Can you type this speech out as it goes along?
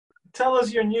tell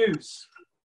us your news.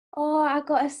 Oh, I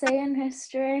got a C in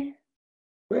history.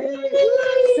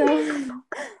 So,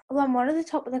 well, I'm one of the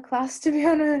top of the class, to be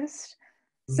honest.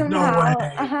 Somehow.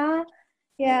 No way.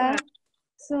 Yeah.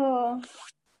 So,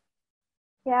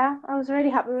 yeah, I was really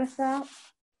happy with that.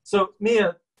 So,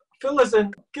 Mia, fill us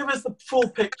in. Give us the full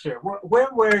picture. Where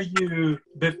were you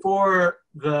before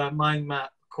the mind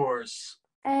map course?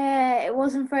 It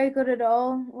wasn't very good at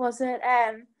all, was it?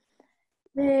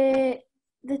 The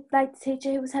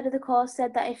teacher who was head of the course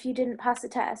said that if you didn't pass the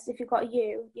test, if you got a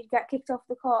U, you'd get kicked off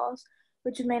the course,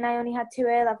 which would mean I only had 2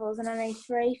 A levels and I made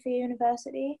 3 for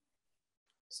university.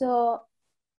 So,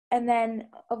 and then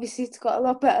obviously it's got a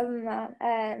lot better than that.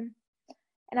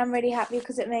 And I'm really happy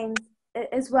because it means I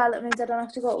don't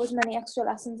have to go to as many extra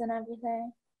lessons and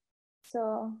everything.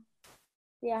 So,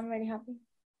 yeah, I'm really happy.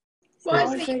 What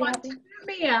is it you want to do,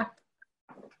 Mia?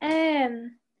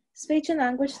 Speech and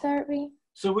language therapy.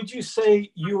 So would you say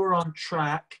you were on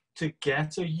track to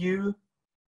get a U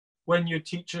when your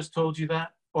teachers told you that?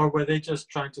 Or were they just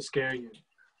trying to scare you?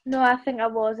 No, I think I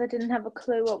was. I didn't have a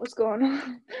clue what was going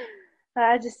on.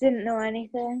 I just didn't know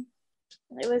anything.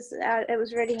 It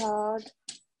was really hard.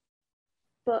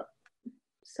 But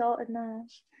sorted now.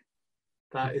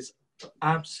 That is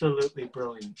absolutely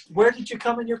brilliant. Where did you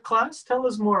come in your class? Tell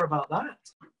us more about that.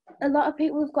 A lot of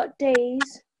people have got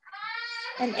D's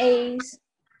and A's.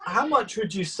 How much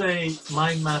would you say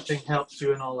mind mapping helped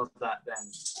you in all of that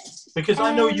then? Because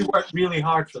I know you worked really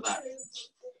hard for that.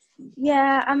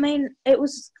 Yeah, I mean, it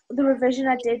was the revision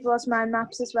I did was mind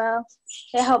maps as well.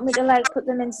 It helped me to put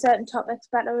them in certain topics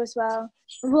better as well.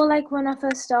 Well, when I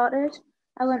first started,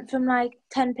 I went from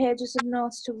 10 pages of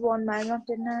notes to 1 mind map,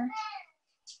 didn't I?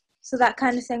 So that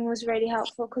kind of thing was really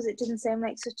helpful because it didn't seem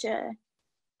like such a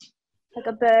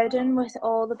burden with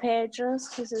all the pages,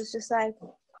 because it was just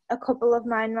a couple of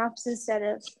mind maps instead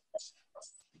of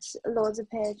loads of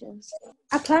pages.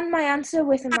 I planned my answer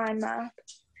with a mind map.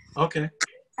 Okay.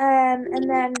 And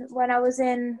then when I was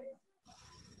in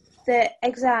the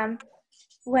exam,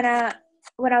 when I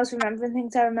was remembering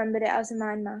things, I remembered it as a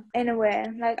mind map in a way.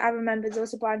 I remembered there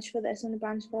was a branch for this and a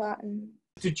branch for that. And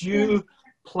did you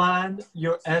plan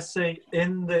your essay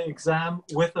in the exam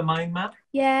with a mind map?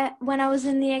 Yeah, when I was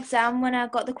in the exam, when I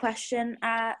got the question,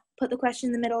 I put the question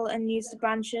in the middle and used the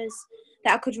branches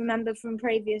that I could remember from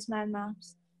previous mind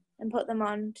maps and put them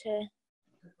on to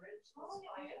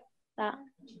that.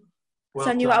 Well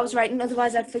so I knew done. what I was writing,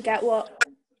 otherwise I'd forget what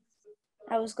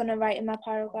I was going to write in my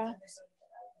paragraphs.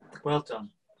 Well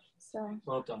done. So,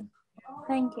 well done.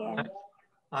 Thank you.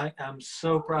 I am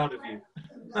so proud of you.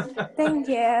 Thank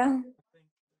you.